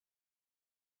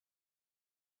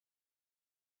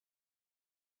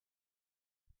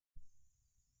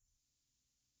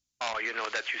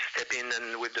that you step in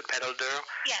and with the pedal there.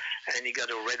 Yes. And he got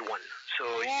a red one,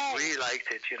 so he really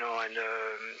liked it, and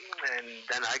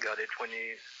then I got it when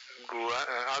he grew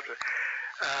out.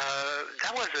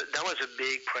 That was a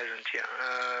big present, yeah.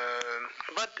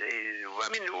 But I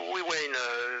mean, we were in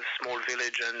a small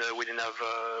village and we didn't have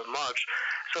much,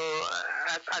 so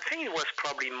I think it was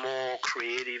probably more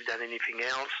creative than anything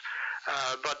else.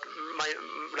 But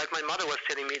like my mother was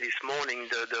telling me this morning,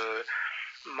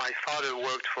 my father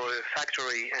worked for a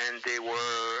factory and they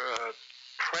were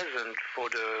present for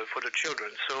the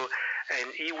children. So,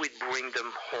 and he would bring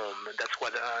them home. That's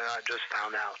what I just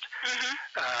found out.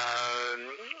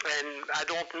 And I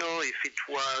don't know if it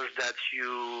was that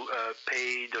you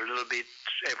paid a little bit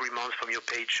every month from your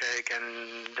paycheck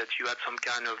and that you had some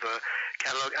kind of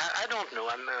catalog. I don't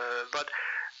know. But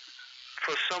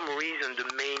for some reason, the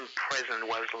main present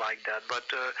was like that. But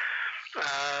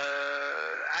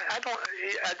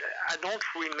I don't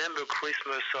remember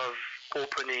Christmas of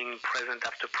opening present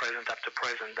after present after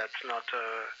present. That's not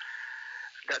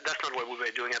what we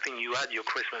were doing. I think you had your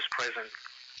Christmas present.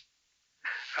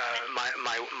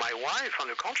 My wife, on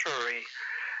the contrary,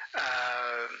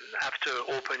 after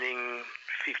opening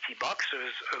 50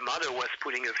 boxes, her mother was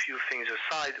putting a few things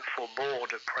aside for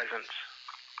bored presents,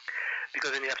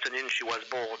 because in the afternoon she was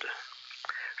bored.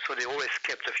 So they always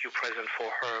kept a few presents for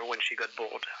her when she got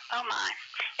bored. Oh, my.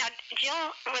 Now,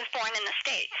 Jill was born in the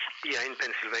States. Yeah, in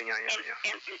Pennsylvania.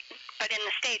 But in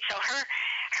the States. So her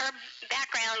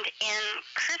background in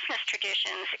Christmas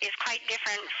traditions is quite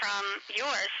different from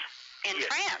yours in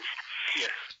France.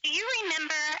 Yes. Do you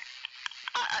remember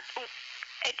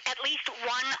at least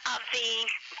one of the,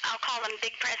 I'll call them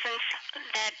big presents,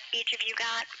 that each of you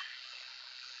got?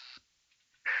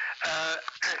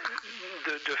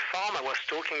 The farm I was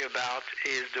talking about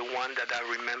is the one that I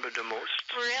remember the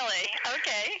most. Really?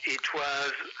 Okay. It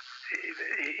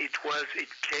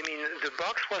came in, the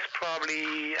box was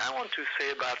probably, I want to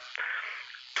say about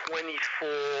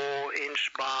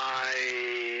 24-inch by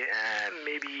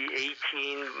maybe 18,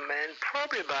 and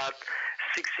probably about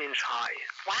 6-inch high.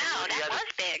 Wow, that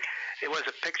was big. It was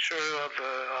a picture of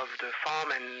the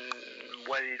farm, and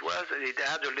what it was, it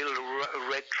had a little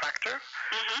red tractor,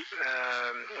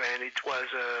 and it was,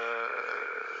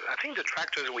 I think the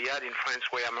tractors we had in France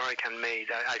were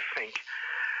American-made, I think,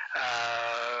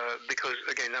 because,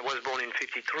 again, I was born in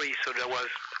 53, so that was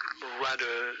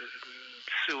rather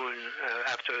soon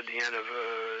after the end of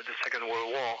the Second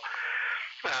World War.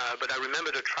 But I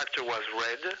remember the tractor was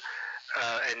red,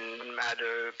 and had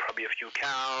probably a few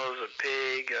cows, a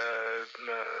pig,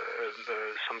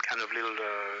 some kind of little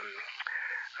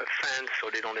fence so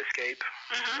they don't escape.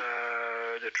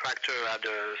 The tractor had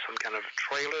some kind of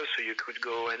trailer so you could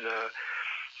go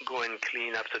and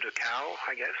clean after the cow,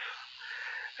 I guess.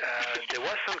 There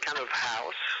was some kind of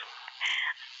house.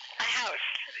 A house.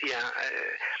 Yeah,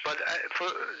 but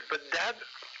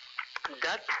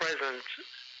that present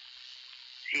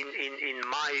in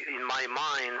my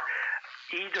mind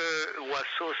either was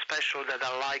so special that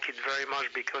I like it very much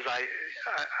because I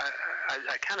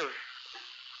kind of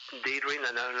daydream,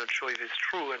 and I'm not sure if it's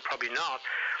true, and probably not,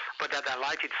 but that I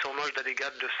liked it so much that it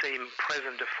got the same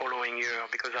present the following year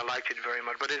because I liked it very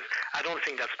much. But I don't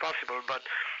think that's possible. But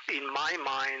in my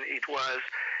mind, it was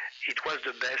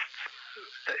the best.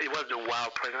 It was the wow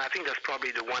present. I think that's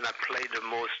probably the one I played the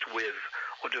most with,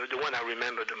 or the one I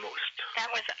remember the most.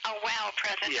 That was a wow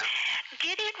present. Yeah.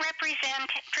 Did it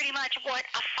represent pretty much what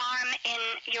a farm in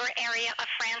your area of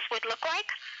France would look like?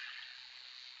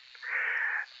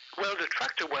 Well, the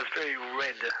tractor was very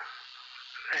red,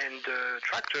 and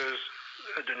tractors,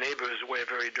 the neighbors were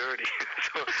very dirty.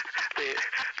 So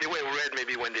they were red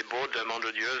maybe when they bought them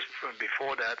 100 years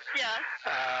before that. Yeah.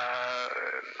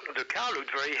 The cow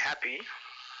looked very happy,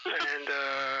 and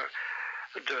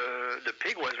the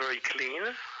pig was very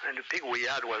clean, and the pig we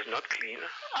had was not clean.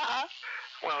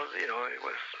 Well, it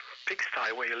was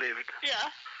pigsty where you lived. Yeah.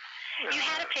 You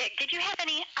had a pig. Did you have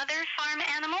any other farm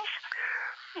animals?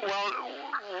 Well,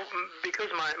 because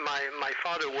my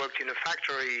father worked in a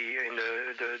factory in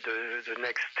the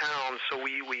next town, so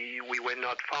we were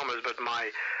not farmers. But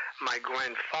my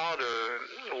grandfather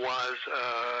was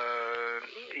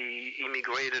he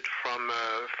immigrated from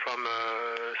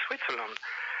Switzerland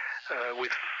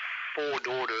with 4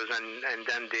 daughters, and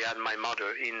then they had my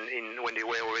mother in when they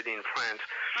were already in France.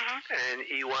 And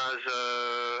he was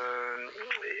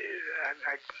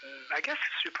I guess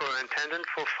superintendent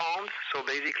for farms. So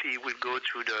basically, he would go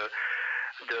to the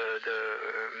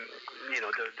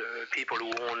people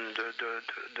who own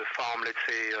the farm, let's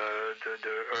say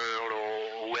the earl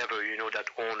or whoever that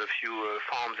own a few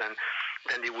farms, and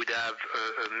then they would have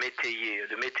a métayer.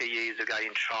 The métayer is the guy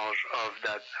in charge of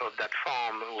that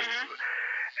farm.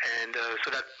 And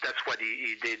so that's what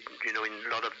he did, in a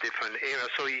lot of different areas.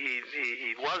 So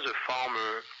he was a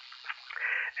farmer.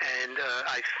 And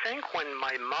I think when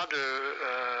my mother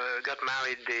got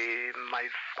married, my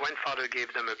grandfather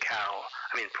gave them a cow.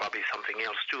 I mean, probably something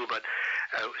else too. But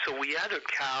so we had a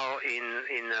cow in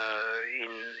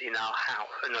our house,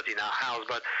 not in our house,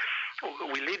 but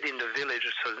we lived in the village,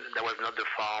 so that was not the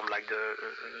farm, like the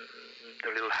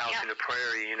little house in the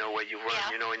prairie, where you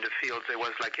run, in the fields. It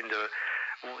was like in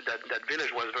that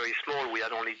village was very small. We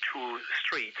had only two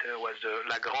streets. It was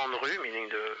La Grande Rue, meaning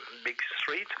the big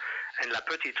street, and La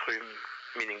Petite Rue,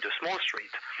 meaning the small street.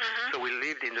 So we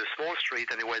lived in the small street,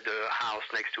 and it was the house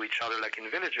next to each other, like in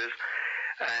villages.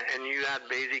 And you had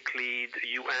basically,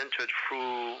 you entered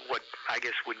through what I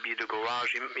guess would be the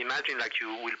garage. Imagine like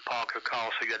you will park a car,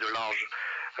 so you had a large,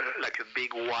 like a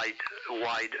big wide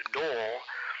door,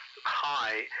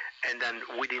 high, and then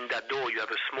within that door you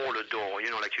have a smaller door,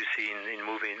 like you see in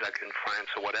movies, like in France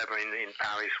or whatever, in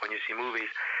Paris when you see movies.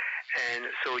 And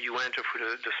so you enter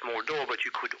through the small door, but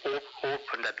you could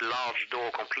open that large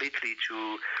door completely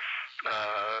to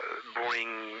bring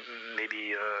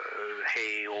maybe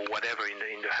hay or whatever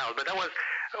in the house. But that was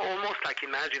almost like,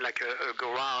 imagine like a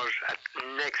garage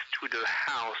next to the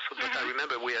house. But I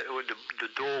remember the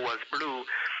door was blue,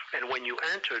 and when you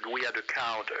entered, we had a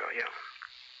cow there,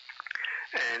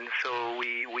 And so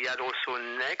we had also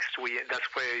next, that's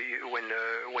where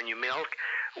when you milk,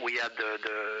 we had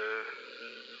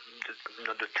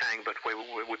not the tank, but where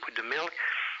we put the milk.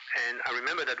 And I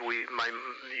remember that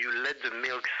you let the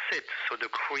milk sit, so the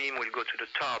cream will go to the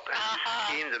top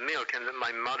and in the milk, and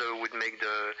my mother would make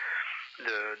the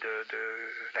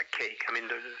cake. I mean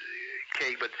the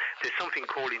cake, but there's something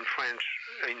called in French,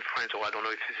 or I don't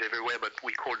know if it's everywhere, but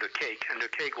we call the cake, and the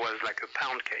cake was like a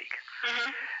pound cake,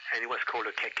 and it was called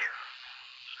a cake.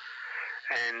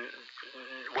 And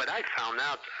what I found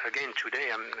out again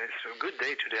today, it's a good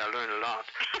day today. I learned a lot.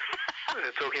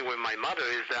 Talking with my mother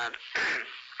is that.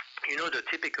 The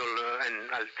typical,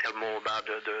 and I'll tell more about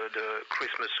the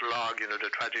Christmas log, the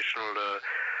traditional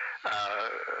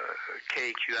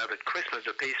cake you have at Christmas,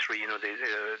 the pastry,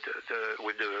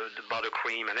 with the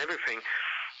buttercream and everything,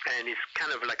 and it's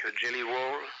kind of like a jelly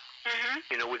roll.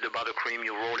 With the buttercream,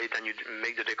 you roll it and you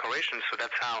make the decoration. So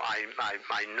that's how I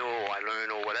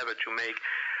learned or whatever to make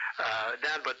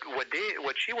that. But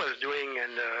what she was doing,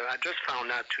 and I just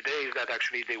found out today, is that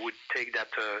actually they would take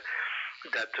that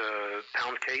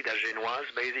pound cake, that génoise,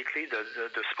 basically,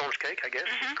 the sponge cake, I guess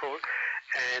it's called,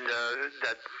 and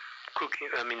that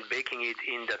baking it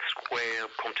in that square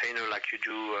container like you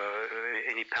do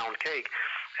any pound cake,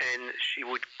 and she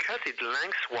would cut it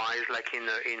lengthwise, like in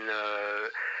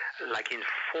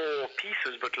 4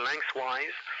 pieces, but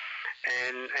lengthwise,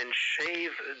 and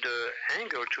shave the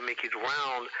angle to make it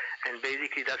round, and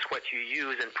basically that's what you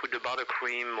use, and put the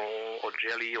buttercream or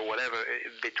jelly or whatever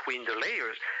between the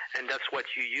layers, and that's what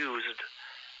you used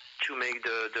to make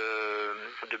the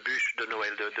bûche de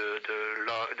Noël,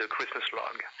 the Christmas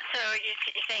log. So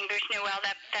you're saying bûche de Noël,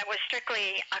 that was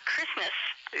strictly a Christmas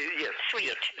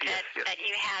sweet that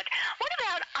you had. What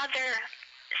about other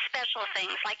special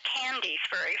things like candies,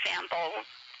 for example?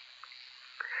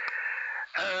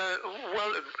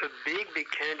 Well, a big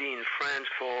candy in France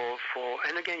for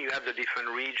and again you have the different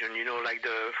region, like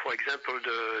for example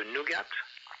the nougat.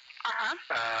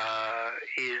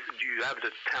 You have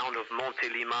the town of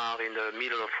Montélimar in the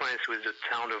middle of France with the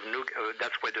town of Nougat.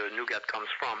 That's where the nougat comes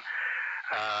from.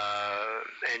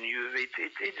 And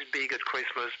it's big at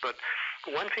Christmas, but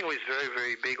one thing was very,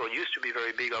 very big, or used to be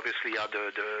very big, obviously, are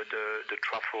the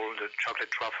truffle, the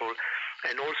chocolate truffle,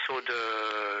 and also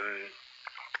the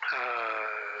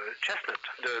chestnut,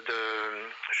 the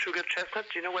sugar chestnut.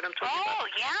 Do you know what I'm talking about? Oh,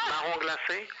 yeah. Marron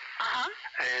glacé.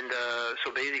 And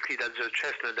so basically that's the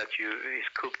chestnut that is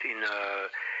cooked in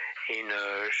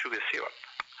sugar syrup.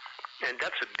 And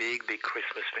that's a big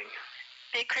Christmas thing.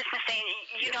 Big Christmas thing.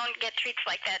 You don't get treats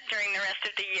like that during the rest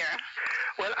of the year.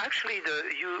 Well, actually,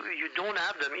 you don't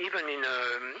have them even in a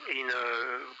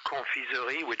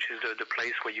confiserie, which is the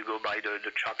place where you go buy the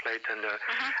chocolate. And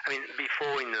I mean,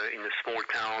 before in a small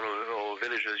town or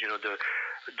villages,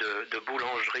 the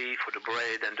boulangerie for the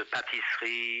bread and the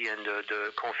pâtisserie and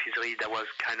the confiserie, that was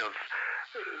kind of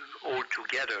all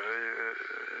together.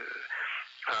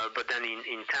 But then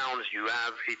in towns you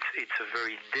have, it's a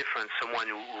very different, someone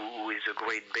who is a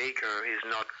great baker is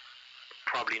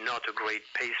probably not a great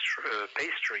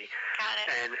pastry. Got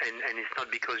it. And it's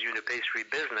not because you're in the pastry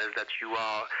business that you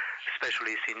are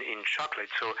specialist in chocolate.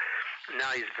 So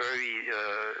now is very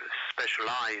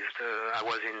specialized. I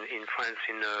was in France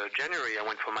in January. I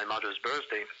went for my mother's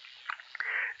birthday,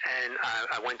 and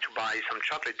I went to buy some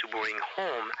chocolate to bring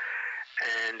home,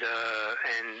 and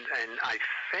I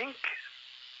think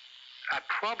I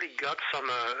probably got some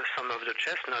of the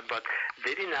chestnut, but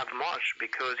they didn't have much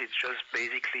because it's just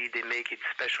basically they make it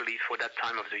specially for that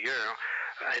time of the year,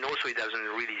 and also it doesn't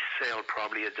really sell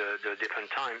probably at the different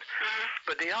times. Mm-hmm.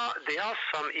 But there are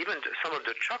some, even some of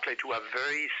the chocolate who are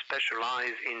very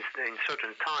specialized in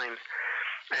certain times.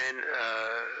 And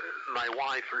my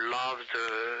wife loves the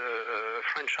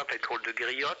French chocolate called the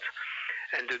griotte,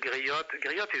 and the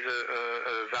griotte is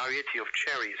a variety of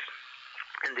cherries,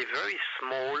 and they're very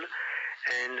small.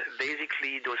 And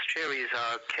basically, those cherries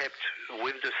are kept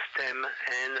with the stem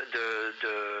and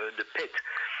the pit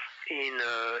in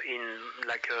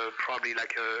like probably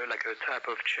like a type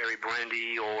of cherry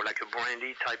brandy or like a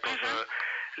brandy type of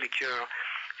liqueur,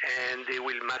 and they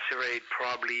will macerate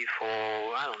probably for,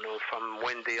 I don't know, from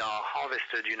when they are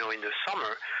harvested, in the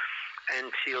summer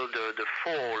until the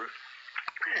fall.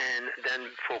 And then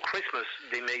for Christmas,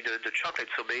 they make the chocolate.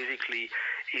 So basically,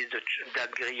 is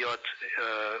that griotte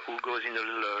who goes in a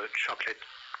little chocolate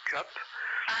cup.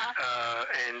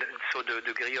 And so the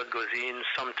griotte goes in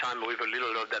sometime with a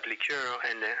little of that liqueur,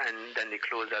 and then they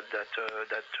close that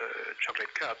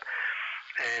chocolate cup.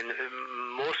 And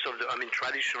most of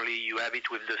traditionally you have it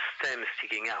with the stem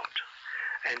sticking out,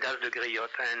 and that's the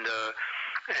griotte.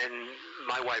 And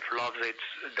my wife loves it.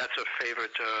 That's her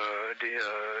favorite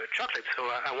chocolate. So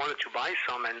I wanted to buy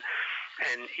some, and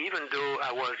even though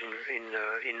I was in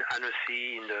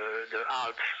Annecy in the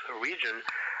Alps region,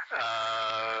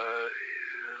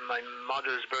 my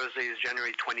mother's birthday is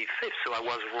January 25th, so I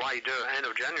was right there end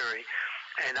of January,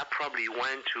 and I probably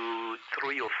went to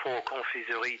 3 or 4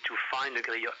 confiseries to find the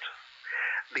griotte,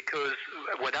 because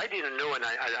what I didn't know, and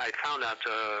I found out.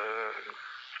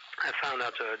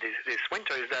 This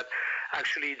winter is that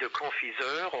actually the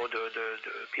confiseur or the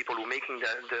people who are making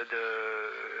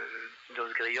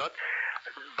those griottes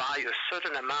buy a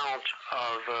certain amount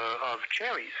of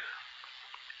cherries.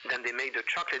 Then they make the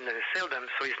chocolate and they sell them.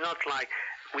 So it's not like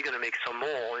we're going to make some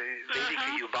more.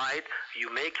 Basically, you buy it, you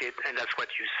make it, and that's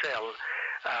what you sell.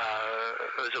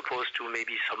 As opposed to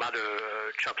maybe some other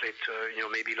chocolate,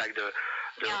 maybe like the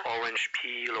orange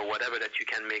peel or whatever that you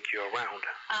can make year round.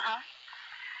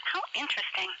 How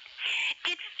interesting.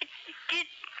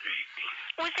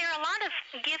 Was there a lot of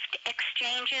gift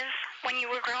exchanges when you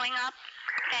were growing up?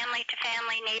 Family to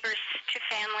family, neighbors to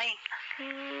family?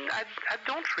 I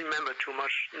don't remember too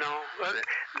much, no.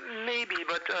 Maybe,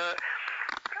 but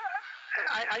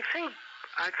I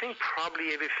think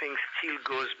probably everything still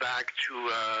goes back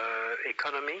to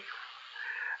economy.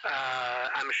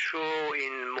 I'm sure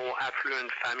in more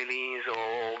affluent families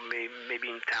or maybe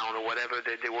in town or whatever,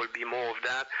 there will be more of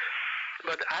that.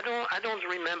 But I don't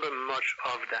remember much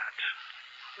of that.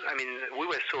 I mean, we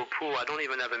were so poor, I don't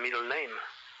even have a middle name.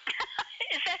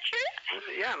 Is that true?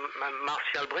 Yeah,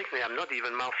 Marcelle Brickney. I'm not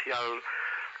even Marcelle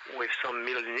with some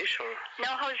middle initial. No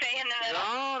Jose in the middle?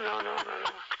 No.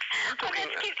 Oh,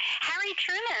 that's cute. Harry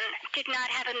Truman did not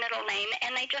have a middle name,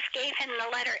 and they just gave him the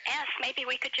letter S. Maybe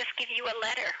we could just give you a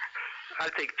letter.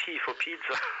 I'll take P for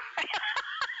pizza.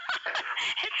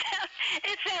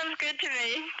 It sounds good to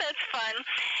me. That's fun.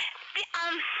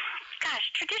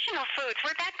 Gosh, traditional foods.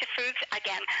 We're back to foods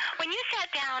again. When you sat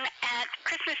down at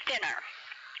Christmas dinner,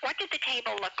 what did the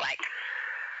table look like?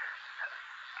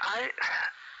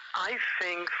 I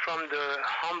think from the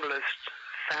humblest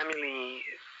family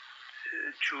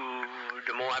to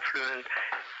the more affluent,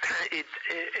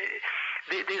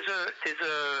 there's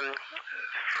a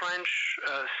French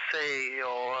say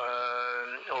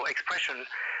or expression.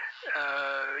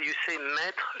 You say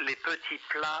mettre les petits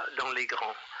plats dans les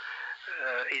grands.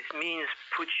 It means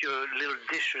put your little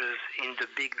dishes in the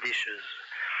big dishes.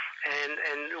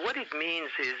 And what it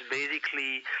means is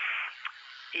basically,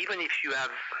 even if you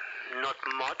have not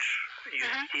much, you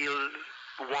still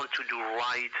want to do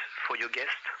right for your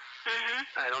guest.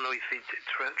 I don't know if it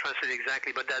translates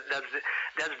exactly, but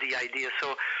that's the idea.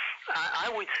 So I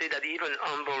would say that even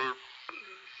humble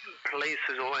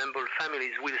places or humble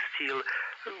families will still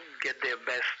get their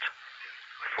best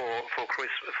for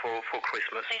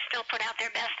Christmas. They still put out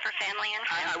their best for family and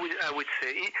friends. I would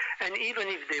say, and even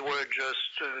if they were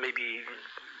just maybe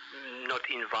not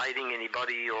inviting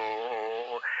anybody,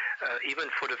 or even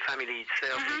for the family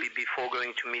itself, maybe before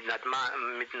going to midnight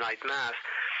mass,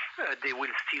 there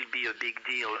will still be a big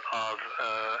deal of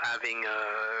having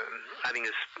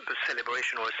a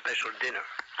celebration or a special dinner.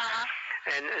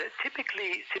 And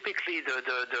typically the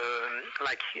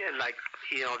like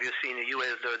here obviously in the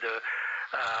U.S.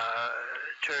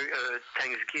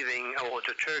 Thanksgiving, or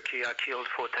the turkey are killed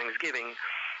for Thanksgiving.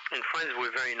 In France,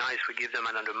 we're very nice. We give them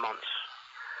another month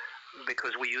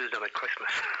because we use them at Christmas.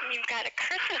 You've got a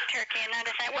Christmas turkey, and not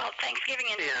a well, Thanksgiving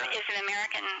is an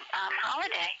American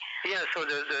holiday. Yeah, so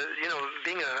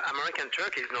being an American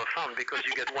turkey is no fun because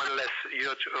you get one less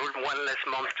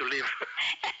month to live.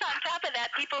 And on top of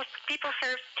that, people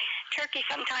serve turkey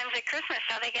sometimes at Christmas,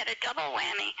 so they get a double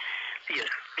whammy. Yes.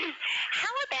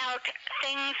 How about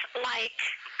things like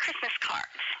Christmas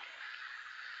cards?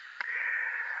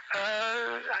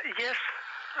 Yes.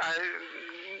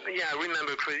 I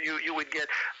remember you would get,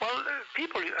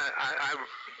 people,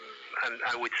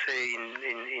 I would say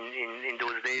in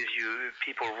those days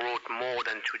people wrote more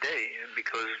than today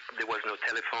because there was no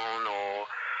telephone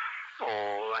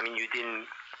or you didn't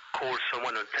call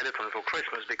someone on the telephone for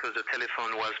Christmas because the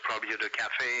telephone was probably at the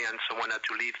cafe and someone had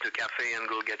to leave the cafe and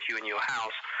go get you in your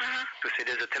house to say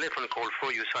there's a telephone call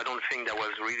for you. So I don't think that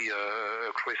was really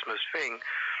a Christmas thing.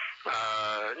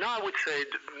 No, I would say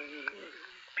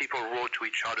people wrote to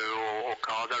each other or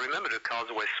cards. I remember the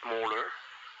cards were smaller.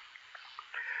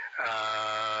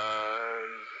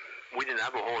 We didn't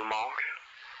have a hallmark.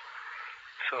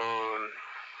 So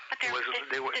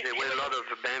there were a lot of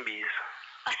Bambis.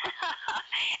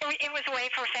 It was a way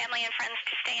for family and friends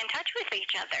to stay in touch with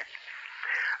each other.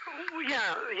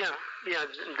 Yeah,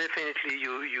 definitely.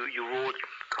 You wrote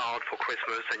card for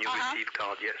Christmas and you received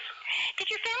card, yes. Did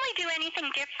your family do anything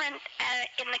different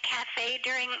in the cafe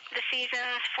during the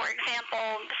seasons? For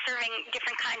example, serving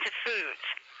different kinds of foods?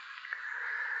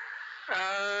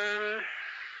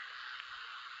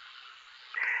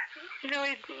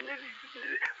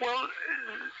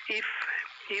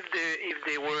 If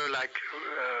they were like,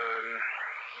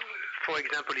 for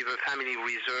example, if a family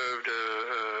reserved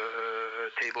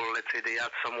a table, let's say they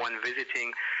had someone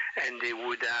visiting, and they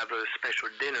would have a special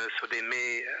dinner, so they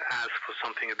may ask for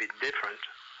something a bit different.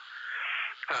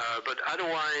 But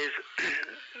otherwise,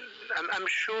 I'm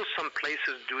sure some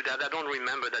places do that. I don't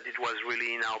remember that it was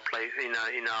really in our place, in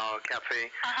our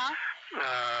cafe.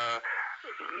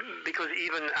 Because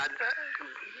even at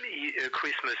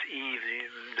Christmas Eve,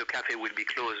 the cafe will be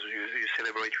closed. You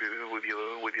celebrate with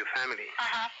your family.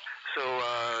 So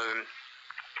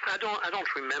I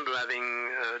don't remember having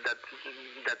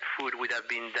that food would have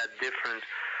been that different.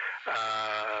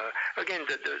 Again,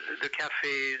 the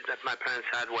cafe that my parents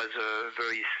had was a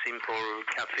very simple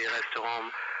cafe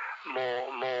restaurant,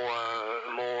 more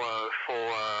for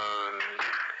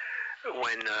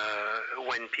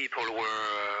when people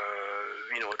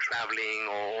were traveling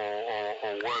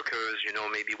or workers,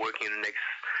 maybe working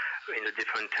in a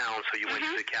different town, so you went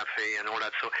to the cafe and all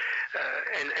that. So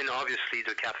and obviously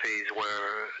the cafes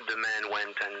where the man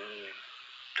went and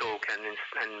talk and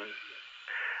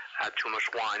had too much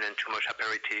wine and too much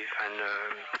aperitif and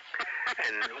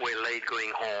we're late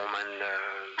going home and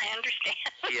I understand.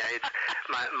 It's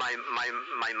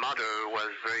my mother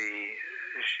was very,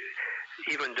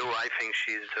 even though I think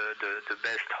she's the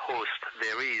best host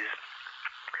there is,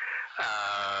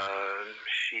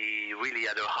 she really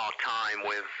had a hard time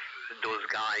with those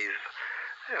guys.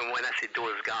 And when I say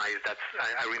those guys,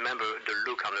 I remember the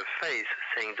look on her face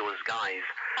saying those guys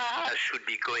that should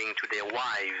be going to their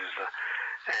wives.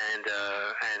 And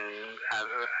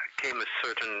came a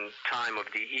certain time of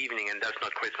the evening, and that's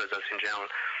not Christmas, that's in general.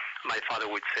 My father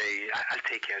would say, I'll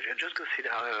take care of it. Just go sit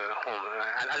home.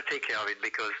 I'll take care of it,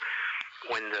 because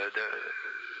when the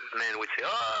man would say,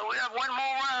 oh, we have one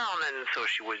more round, and so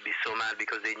she would be so mad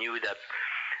because they knew that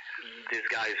this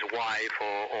guy's wife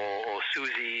or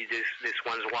Susie, this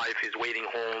one's wife is waiting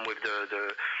home with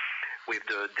the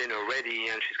dinner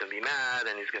ready, and she's going to be mad,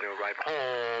 and he's going to arrive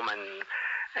home, and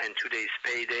today's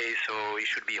payday, so he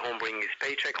should be home bringing his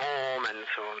paycheck home, and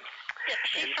so on. Yeah,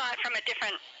 she saw it from a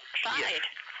different side. Yes.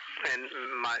 And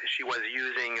she was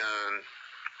using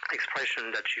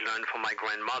expression that she learned from my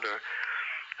grandmother,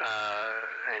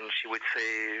 and she would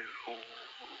say,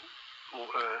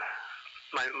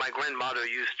 my grandmother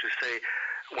used to say,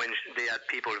 when they had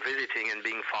people visiting, and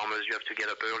being farmers, you have to get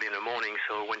up early in the morning,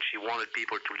 so when she wanted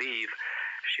people to leave,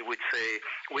 she would say,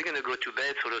 we're going to go to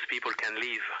bed so those people can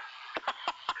leave.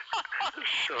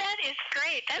 So, that is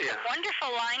great. That's a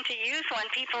wonderful line to use when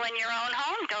people in your own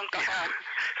home don't go home.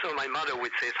 So my mother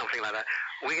would say something like that.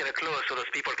 We're going to close so those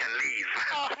people can leave.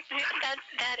 Oh,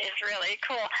 that is really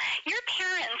cool. Your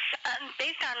parents,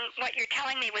 based on what you're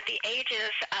telling me with the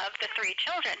ages of the three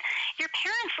children, your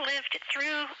parents lived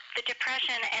through the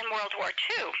Depression and World War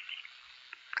II.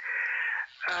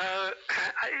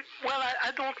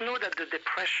 I don't know that the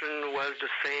Depression was the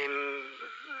same.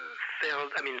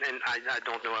 And I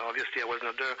don't know. Obviously, I was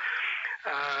not there.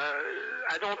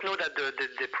 I don't know that the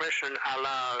depression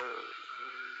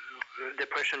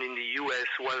depression in the U.S.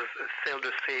 was felt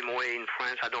the same way in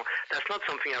France. That's not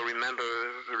something I remember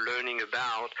learning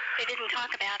about. They didn't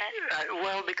talk about it.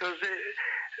 Well, because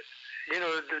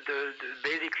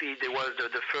basically there was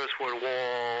the First World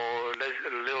War, a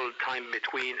little time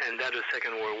between, and then the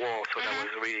Second World War. So that was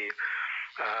really.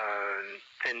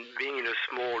 And being in a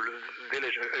small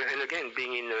village, and again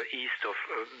being in the east of,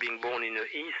 being born in the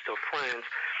east of France,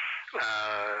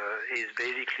 is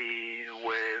basically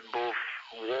where both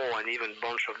war and even a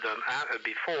bunch of them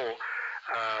before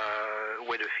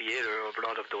were the theater of a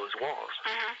lot of those wars.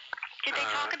 Did they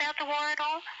talk about the war at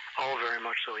all? Oh, very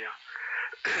much so, yeah.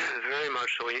 Very much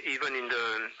so. Even in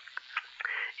the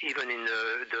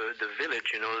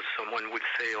village, someone would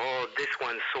say, "Oh, this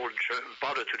one sold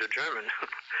butter to the German."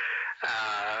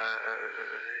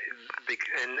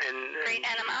 Great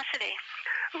animosity.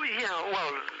 Yeah,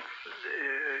 well,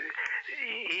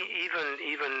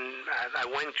 even I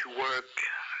went to work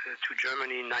to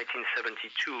Germany in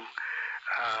 1972.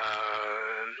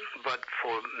 But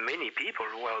for many people,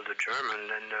 well, the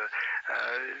German, and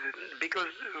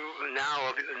because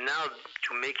now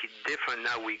to make it different,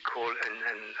 now we call, and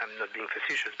I'm not being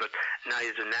facetious, but now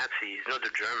it's the Nazi, it's not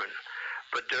the German,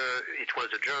 but it was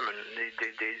the German.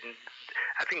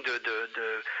 I think the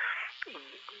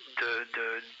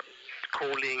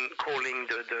calling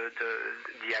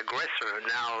the aggressor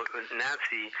now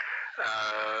Nazi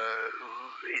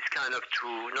is kind of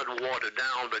to not water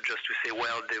down, but just to say,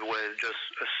 well, there were just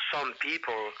some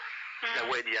people that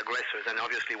were the aggressors, and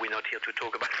obviously we're not here to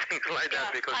talk about things like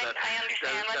that, because I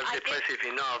understand. that's depressive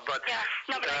enough. But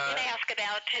but I did ask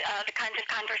about the kinds of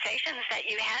conversations that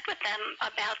you had with them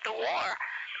about the war.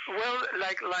 Well,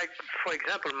 like for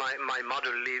example, my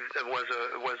mother was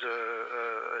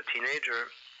a teenager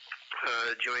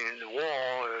during the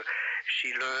war.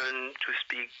 She learned to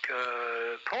speak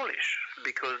Polish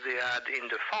because they had in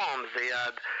the farms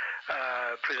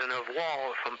prisoner of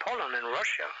war from Poland and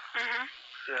Russia.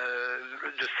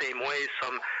 The same way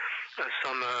some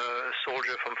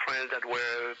soldier from France that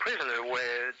were prisoner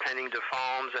were tending the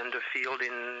farms and the field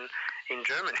in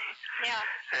Germany. Yeah.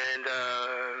 And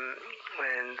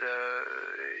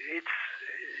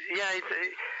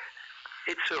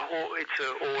it's a whole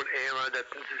era that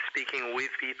speaking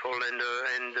with people and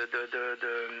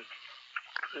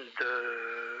the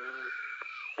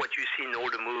what you see in all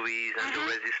the movies and the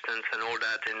resistance and all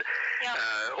that, and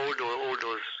all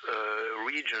those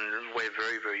regions were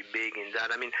very, very big in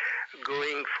that. I mean,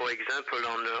 going for example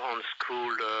on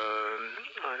school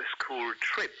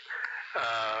trip.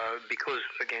 Because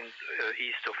again,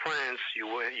 east of France, you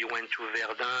went to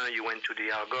Verdun, you went to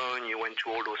the Argonne, you went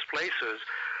to all those places,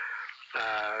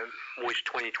 which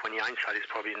 2020 hindsight is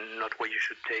probably not what you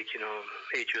should take,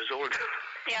 8 years old.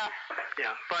 Yeah.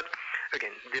 Yeah, but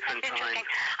again, different times.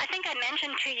 I think I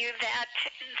mentioned to you that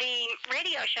the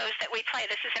radio shows that we play,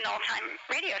 this is an old-time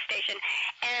radio station,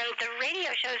 and the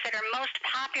radio shows that are most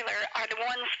popular are the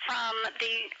ones from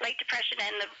the late Depression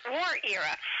and the war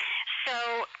era.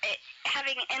 So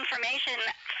having information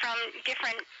from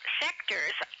different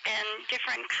sectors and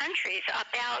different countries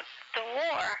about the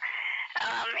war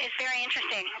is very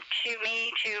interesting to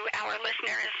me, to our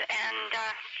listeners, and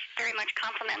very much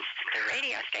compliments the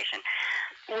radio station.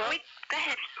 Well, go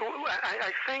ahead.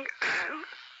 I think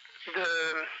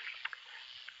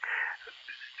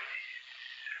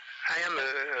I am an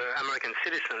American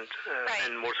citizen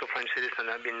and also French citizen.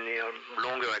 I've been here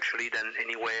longer actually than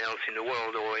anywhere else in the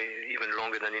world, or even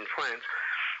longer than in France.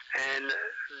 And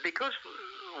because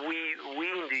we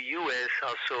in the U.S.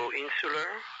 are so insular,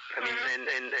 I mean,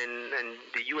 and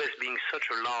the U.S. being such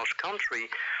a large country,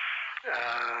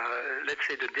 let's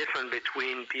say the difference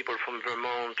between people from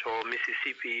Vermont or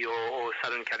Mississippi or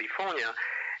Southern California,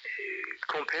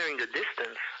 comparing the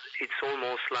distance, it's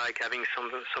almost like having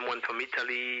someone from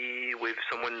Italy with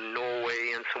someone in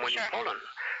Norway and someone in Poland.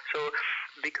 So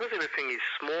because everything is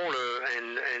smaller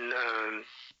and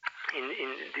in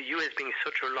the U.S. being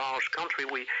such a large country,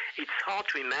 it's hard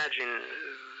to imagine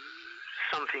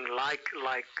something like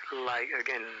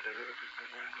again,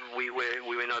 we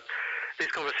were not.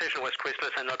 This conversation was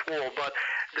Christmas and not war, but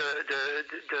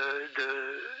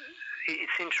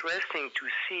it's interesting to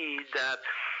see that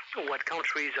what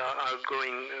countries are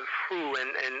going through,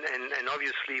 and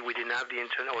obviously we didn't have the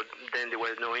internet, or then there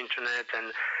was no internet,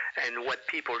 and what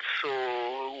people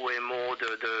saw were more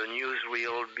the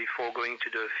newsreel before going to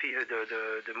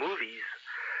the movies.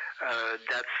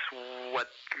 that's what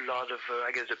a lot of,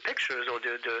 I guess, the pictures or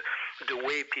the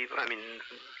way people, I mean,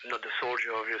 not the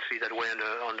soldier obviously that were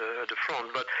on the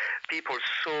front, but people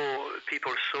saw the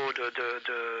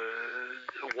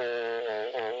war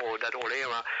or that whole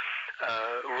era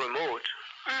remote.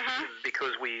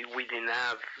 Because we didn't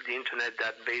have the internet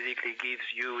that basically gives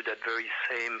you that very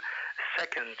same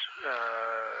second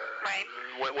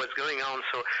what's going on.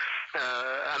 So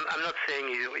I'm not saying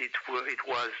it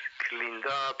was cleaned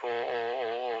up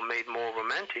or made more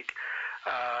romantic,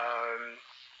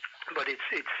 but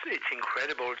it's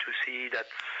incredible to see that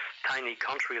tiny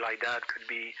country like that could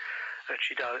be at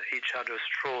each other's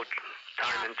throat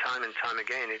time and time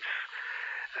again.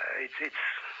 It's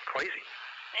crazy.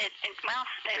 It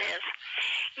is.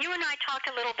 You and I talked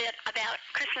a little bit about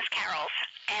Christmas carols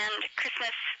and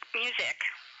Christmas music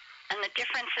and the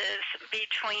differences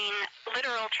between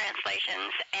literal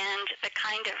translations and the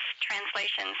kind of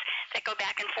translations that go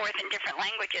back and forth in different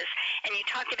languages. And you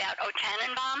talked about O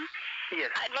Tannenbaum.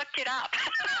 Yes. I looked it up.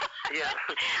 Yeah.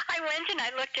 I went and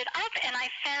I looked it up, and I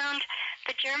found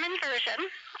the German version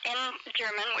in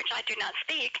German, which I do not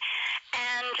speak,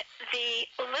 and the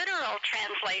literal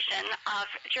translation of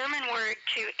German word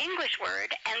to English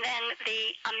word, and then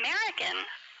the American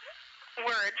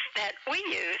words that we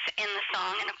use in the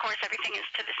song, and of course everything is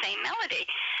to the same melody.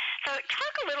 So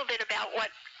talk a little bit about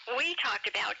what we talked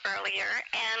about earlier,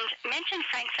 and mention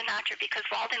Frank Sinatra, because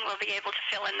Walden will be able to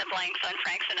fill in the blanks on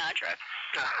Frank Sinatra.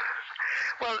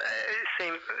 Well,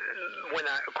 same. When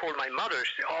I called my mother,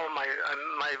 she said, "Oh,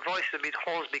 my voice is a bit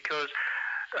hoarse because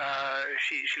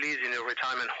she lives in a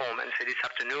retirement home." And said, "This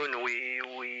afternoon we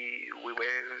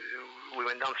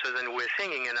went downstairs and we were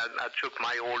singing, and I took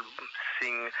my old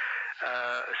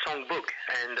song book,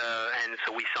 and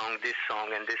so we sang this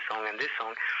song and this song and this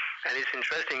song." And it's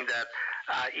interesting that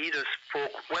I either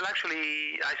spoke, well,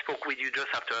 actually, I spoke with you just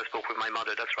after I spoke with my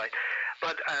mother, that's right.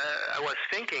 But I was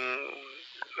thinking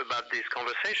about this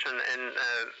conversation, and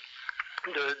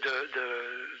the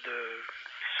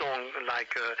song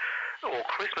like or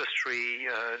Christmas Tree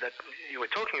that you were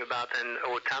talking about, and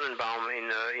or Tannenbaum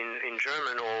in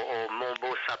German, or Mon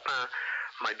Beau Sapin,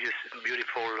 my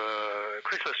beautiful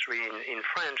Christmas tree in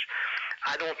French.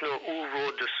 I don't know who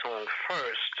wrote the song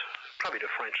first. Probably the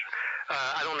French.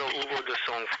 I don't know who wrote the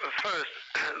song first,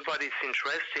 but it's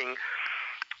interesting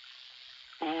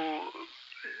who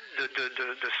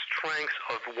the strength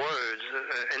of words,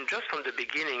 and just from the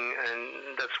beginning,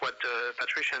 and that's what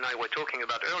Patricia and I were talking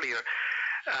about earlier.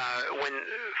 When,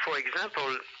 for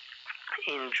example,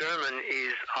 in German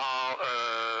is our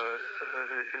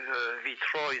wie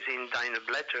treu sind deine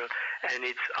Blätter, and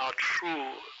it's our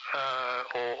true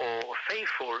or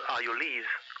faithful are your leaves.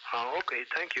 Okay,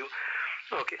 thank you.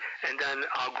 Okay, and then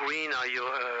how green are you?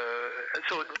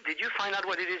 So did you find out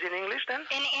what it is in English then?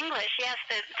 In English, yes,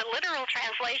 the literal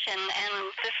translation,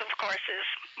 and this of course is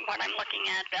what I'm looking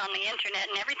at on the internet,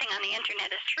 and everything on the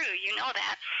internet is true, you know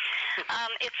that.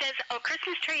 It says, oh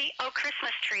Christmas tree,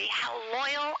 how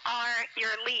loyal are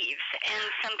your leaves? And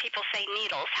some people say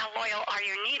needles. How loyal are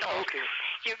your needles? Okay.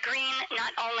 You're green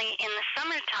not only in the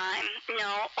summertime,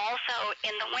 no, also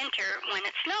in the winter when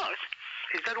it snows.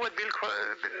 Is that what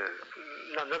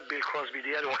not Bill Crosby,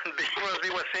 the other one, Bill Crosby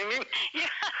was singing? Yeah,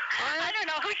 I don't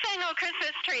know. Who sang Oh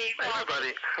Christmas Tree?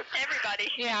 Everybody. Everybody.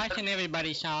 Yeah, I can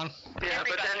everybody song. Yeah,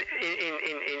 everybody. But then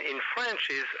in French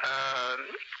is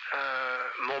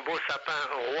Mon Beau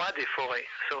Sapin, Roi des Forêts,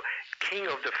 so King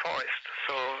of the Forest.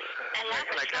 So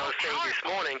like I was saying this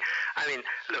morning, I mean,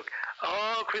 look,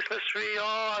 oh Christmas tree,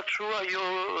 oh how true are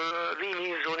your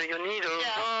leaves on your needles,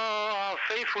 oh how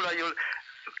faithful are you.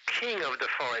 King of the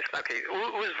Forest. Okay,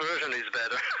 whose version is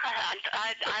better? I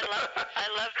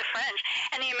love the French.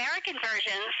 And the American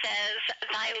version says,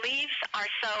 thy leaves are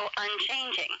so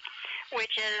unchanging,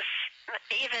 which is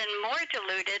even more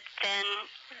diluted than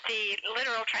the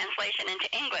literal translation into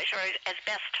English, or as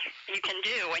best you can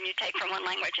do when you take from one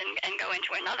language and go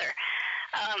into another.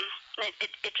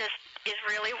 It just is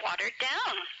really watered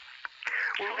down.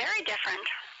 Very different.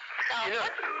 You know,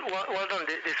 Walden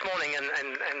this morning,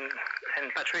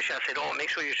 and Patricia said, "Oh, make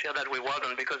sure you share that with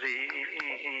Walden because he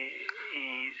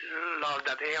loved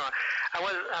that era."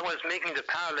 I was making the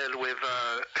parallel with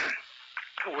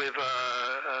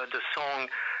the song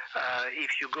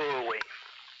 "If You Go Away,"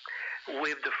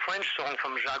 with the French song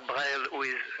from Jacques Brel, who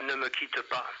is "Ne me quitte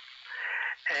pas,"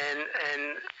 and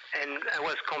I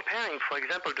was comparing, for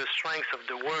example, the strength of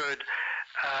the word.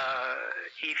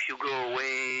 If you go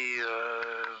away,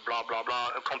 blah blah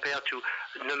blah, compared to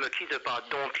ne me quitte pas,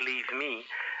 don't leave me,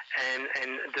 and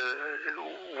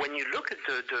when you look at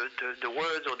the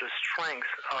words or the strength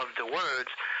of the words,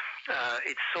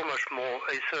 it's so much more.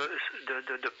 It's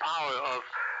the power of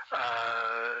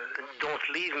don't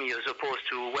leave me as opposed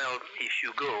to, well, if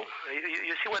you go.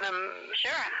 You see what I'm...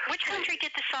 Sure. Which country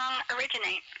did the song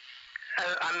originate?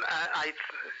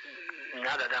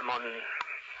 Now that I'm on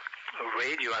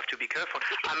radio, I have to be careful.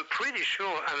 I'm pretty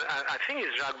sure, I think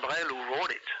it's Jacques Brel who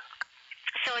wrote it.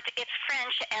 So it's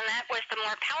French, and that was the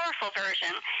more powerful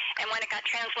version. And when it got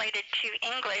translated to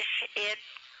English, it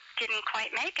didn't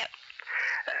quite make it.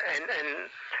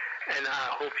 And I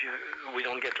hope we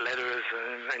don't get letters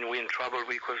and we're in trouble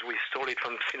because we stole it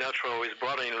from Sinatra or his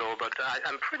brother-in-law. But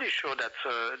I'm pretty sure that's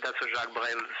a Jacques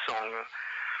Brel song.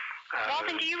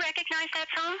 Walden, do you recognize that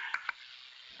song?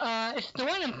 It's the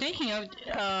one I'm thinking of.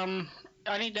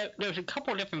 I think that there's a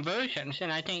couple different versions,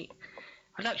 and I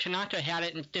thought Sinatra had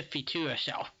it in 52 or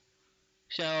so.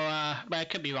 So, but I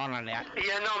could be wrong on that.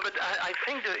 Yeah, no, but I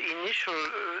think the initial,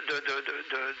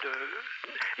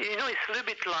 it's a little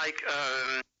bit like